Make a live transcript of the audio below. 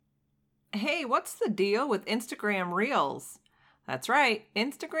Hey, what's the deal with Instagram Reels? That's right,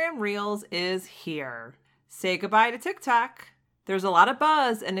 Instagram Reels is here. Say goodbye to TikTok. There's a lot of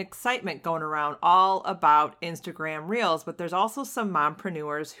buzz and excitement going around all about Instagram Reels, but there's also some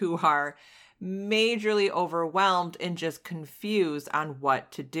mompreneurs who are majorly overwhelmed and just confused on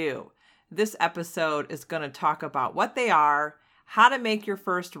what to do. This episode is going to talk about what they are, how to make your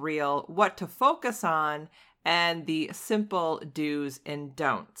first reel, what to focus on, and the simple do's and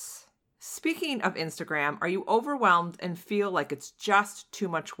don'ts. Speaking of Instagram, are you overwhelmed and feel like it's just too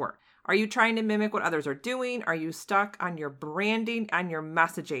much work? Are you trying to mimic what others are doing? Are you stuck on your branding and your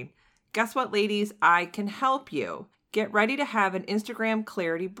messaging? Guess what, ladies? I can help you. Get ready to have an Instagram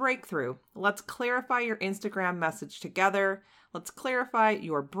clarity breakthrough. Let's clarify your Instagram message together. Let's clarify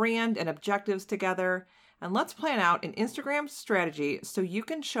your brand and objectives together. And let's plan out an Instagram strategy so you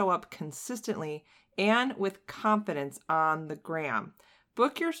can show up consistently and with confidence on the gram.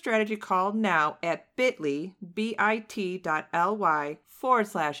 Book your strategy call now at bit.ly/IG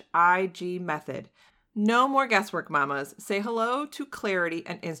method. No more guesswork, mamas. Say hello to clarity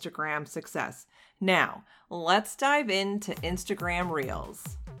and Instagram success. Now, let's dive into Instagram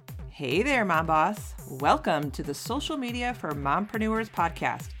Reels. Hey there, Mom Boss. Welcome to the Social Media for Mompreneurs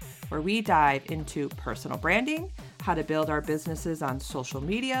podcast, where we dive into personal branding, how to build our businesses on social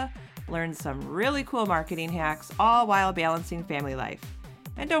media, learn some really cool marketing hacks, all while balancing family life.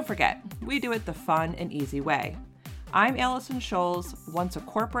 And don't forget, we do it the fun and easy way. I'm Allison Scholes, once a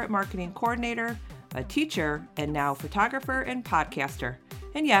corporate marketing coordinator, a teacher, and now photographer and podcaster.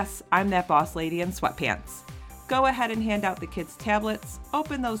 And yes, I'm that boss lady in sweatpants. Go ahead and hand out the kids' tablets,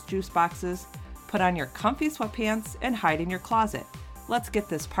 open those juice boxes, put on your comfy sweatpants, and hide in your closet. Let's get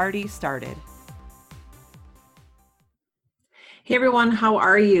this party started. Hey everyone, how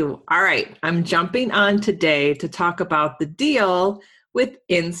are you? All right, I'm jumping on today to talk about the deal with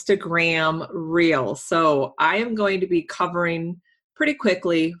Instagram Reels. So I am going to be covering pretty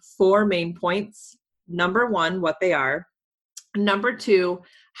quickly 4 main points. Number 1, what they are. Number 2,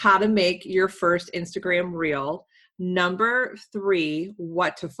 how to make your first Instagram Reel. Number 3,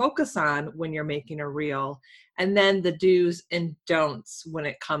 what to focus on when you're making a reel. And then the do's and don'ts when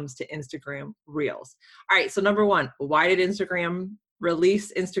it comes to Instagram Reels. All right, so number 1, why did Instagram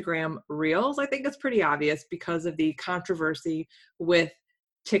release Instagram Reels? I think it's pretty obvious because of the controversy with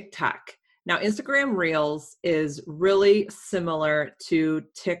TikTok. Now, Instagram Reels is really similar to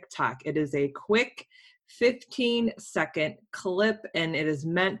TikTok. It is a quick 15-second clip, and it is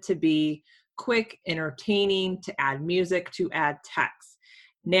meant to be quick, entertaining, to add music, to add text.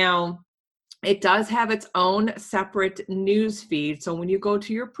 Now, it does have its own separate news feed. So when you go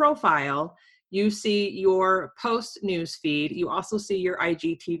to your profile, you see your post news feed. You also see your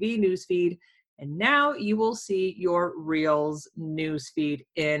IGTV news feed. And now you will see your Reels news feed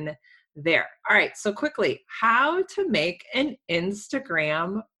in there. All right, so quickly, how to make an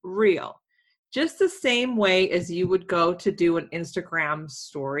Instagram Reel. Just the same way as you would go to do an Instagram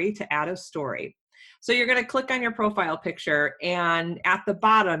story, to add a story. So you're going to click on your profile picture, and at the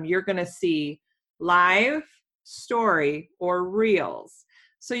bottom, you're going to see live, story, or Reels.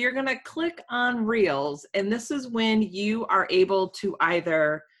 So you're going to click on Reels, and this is when you are able to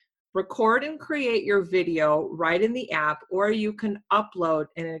either record and create your video right in the app, or you can upload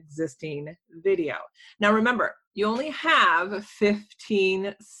an existing video. Now remember, you only have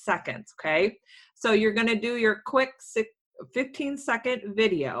 15 seconds, okay? So you're going to do your quick 15-second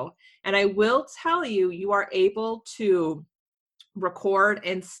video, and I will tell you, you are able to record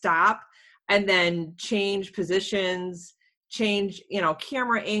and stop and then change positions, change,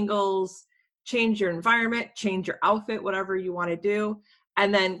 camera angles, change your environment, change your outfit, whatever you want to do,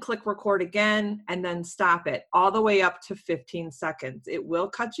 and then click record again and then stop it all the way up to 15 seconds. It will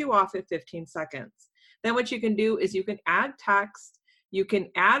cut you off at 15 seconds. Then what you can do is you can add text, you can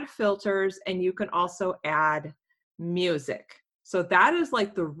add filters, and you can also add music. So that is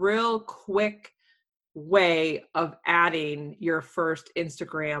like the real quick way of adding your first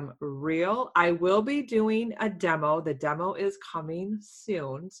Instagram Reel. I will be doing a demo. The demo is coming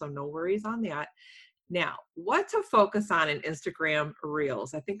soon, so no worries on that. Now, what to focus on in Instagram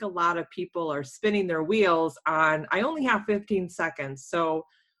Reels? I think a lot of people are spinning their wheels on, I only have 15 seconds, so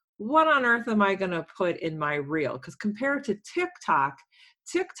what on earth am I going to put in my reel? Because compared to TikTok,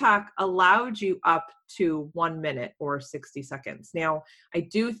 TikTok allowed you up to 1 minute or 60 seconds. Now, I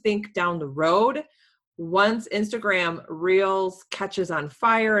do think down the road, once Instagram Reels catches on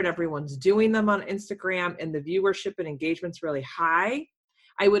fire and everyone's doing them on Instagram and the viewership and engagement's really high,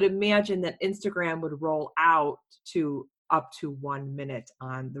 I would imagine that Instagram would roll out to up to 1 minute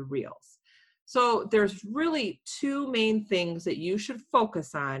on the Reels. So there's really 2 main things that you should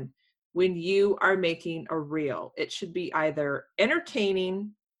focus on when you are making a reel. It should be either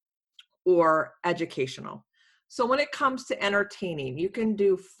entertaining or educational. So when it comes to entertaining, you can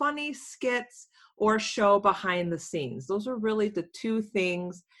do funny skits or show behind the scenes. Those are really the two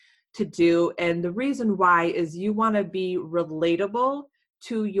things to do. And the reason why is you want to be relatable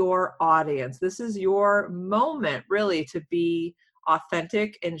to your audience. This is your moment really to be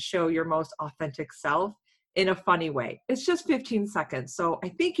authentic and show your most authentic self in a funny way. It's just 15 seconds. So I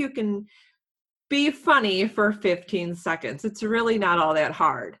think you can be funny for 15 seconds. It's really not all that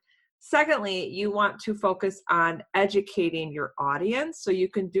hard. Secondly, you want to focus on educating your audience. So you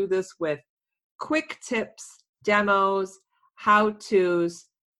can do this with quick tips, demos, how-tos.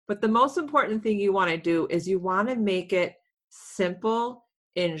 But the most important thing you want to do is you want to make it simple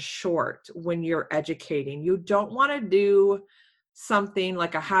and short when you're educating. You don't want to do something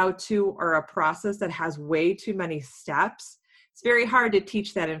like a how-to or a process that has way too many steps. It's very hard to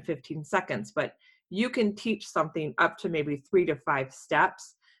teach that in 15 seconds, but you can teach something up to maybe 3 to 5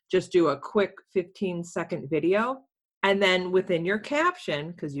 steps. Just do a quick 15-second video. And then within your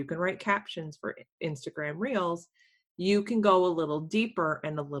caption, because you can write captions for Instagram Reels, you can go a little deeper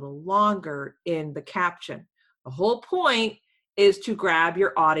and a little longer in the caption. The whole point is to grab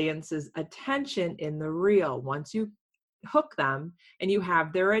your audience's attention in the reel. Once you hook them and you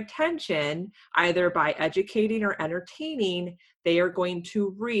have their attention, either by educating or entertaining, they are going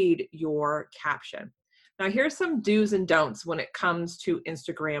to read your caption. Now, here's some do's and don'ts when it comes to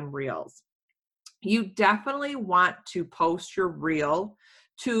Instagram Reels. You definitely want to post your reel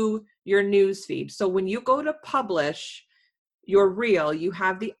to your newsfeed. So when you go to publish your reel, you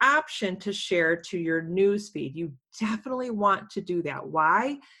have the option to share to your newsfeed. You definitely want to do that.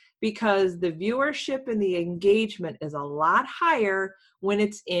 Why? Because the viewership and the engagement is a lot higher when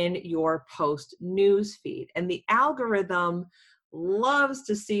it's in your post newsfeed. And the algorithm loves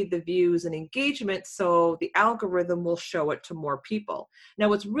to see the views and engagement, so the algorithm will show it to more people. Now,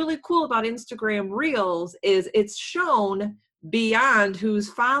 what's really cool about Instagram Reels is it's shown beyond who's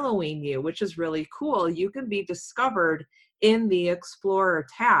following you, which is really cool. You can be discovered in the Explorer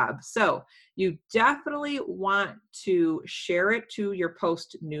tab. So you definitely want to share it to your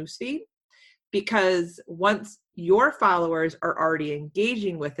post newsfeed, because once your followers are already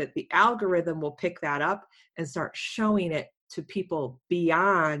engaging with it, the algorithm will pick that up and start showing it to people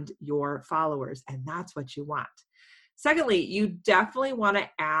beyond your followers, and that's what you want. Secondly, you definitely want to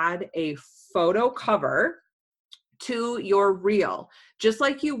add a photo cover to your reel, just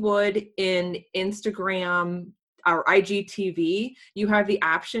like you would in Instagram or IGTV. You have the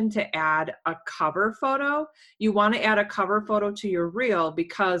option to add a cover photo. You want to add a cover photo to your reel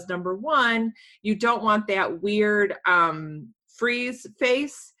because, number one, you don't want that weird freeze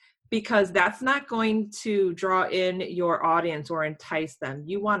face, because that's not going to draw in your audience or entice them.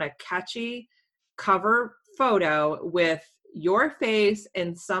 You want a catchy cover photo with your face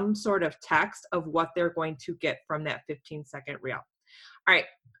and some sort of text of what they're going to get from that 15-second reel. All right.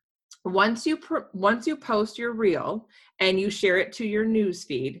 Once you post your reel and you share it to your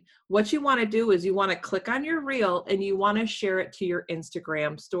newsfeed, what you want to do is you want to click on your reel and you want to share it to your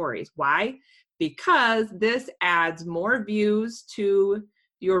Instagram stories. Why? Because this adds more views to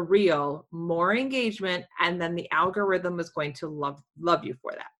your reel, more engagement, and then the algorithm is going to love you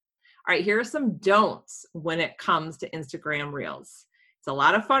for that. All right, here are some don'ts when it comes to Instagram Reels. It's a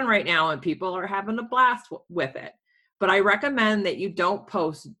lot of fun right now and people are having a blast with it, but I recommend that you don't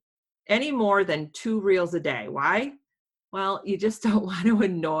post any more than 2 reels a day. Why? Well, you just don't want to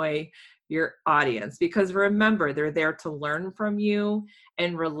annoy your audience, because remember, they're there to learn from you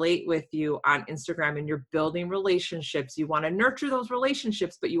and relate with you on Instagram, and you're building relationships. You want to nurture those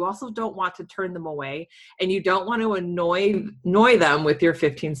relationships, but you also don't want to turn them away, and you don't want to annoy them with your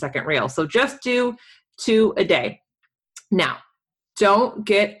 15-second reel. So just do 2 a day. Now, don't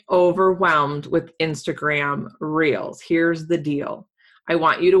get overwhelmed with Instagram Reels. Here's the deal. I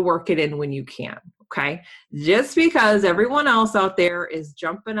want you to work it in when you can, okay? Just because everyone else out there is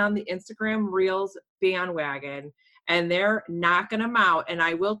jumping on the Instagram Reels bandwagon and they're knocking them out, and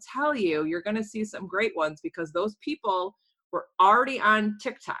I will tell you, you're gonna see some great ones because those people were already on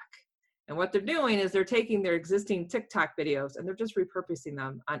TikTok. And what they're doing is they're taking their existing TikTok videos and they're just repurposing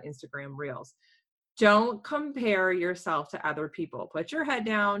them on Instagram Reels. Don't compare yourself to other people. Put your head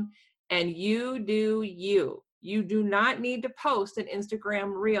down and you do you. You do not need to post an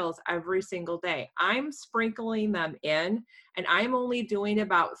Instagram Reels every single day. I'm sprinkling them in, and I'm only doing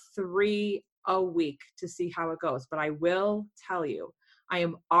about 3 a week to see how it goes. But I will tell you, I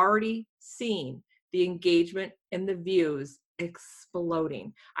am already seeing the engagement and the views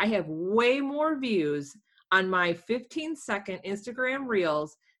exploding. I have way more views on my 15-second Instagram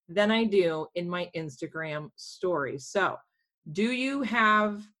Reels than I do in my Instagram stories. So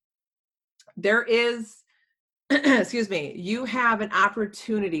there is, excuse me, you have an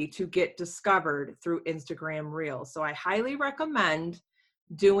opportunity to get discovered through Instagram Reels. So I highly recommend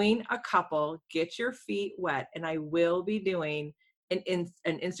doing a couple, get your feet wet, and I will be doing an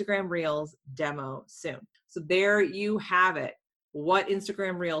Instagram Reels demo soon. So there you have it, what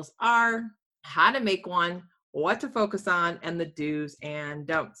Instagram Reels are, how to make one, what to focus on, and the do's and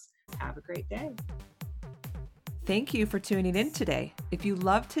don'ts. Have a great day. Thank you for tuning in today. If you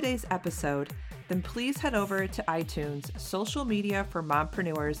loved today's episode, then please head over to iTunes, social media for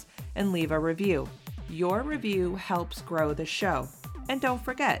mompreneurs, and leave a review. Your review helps grow the show. And don't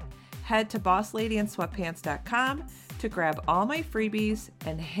forget, head to bossladyandsweatpants.com to grab all my freebies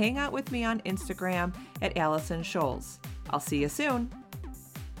and hang out with me on Instagram at Allison Scholes. I'll see you soon.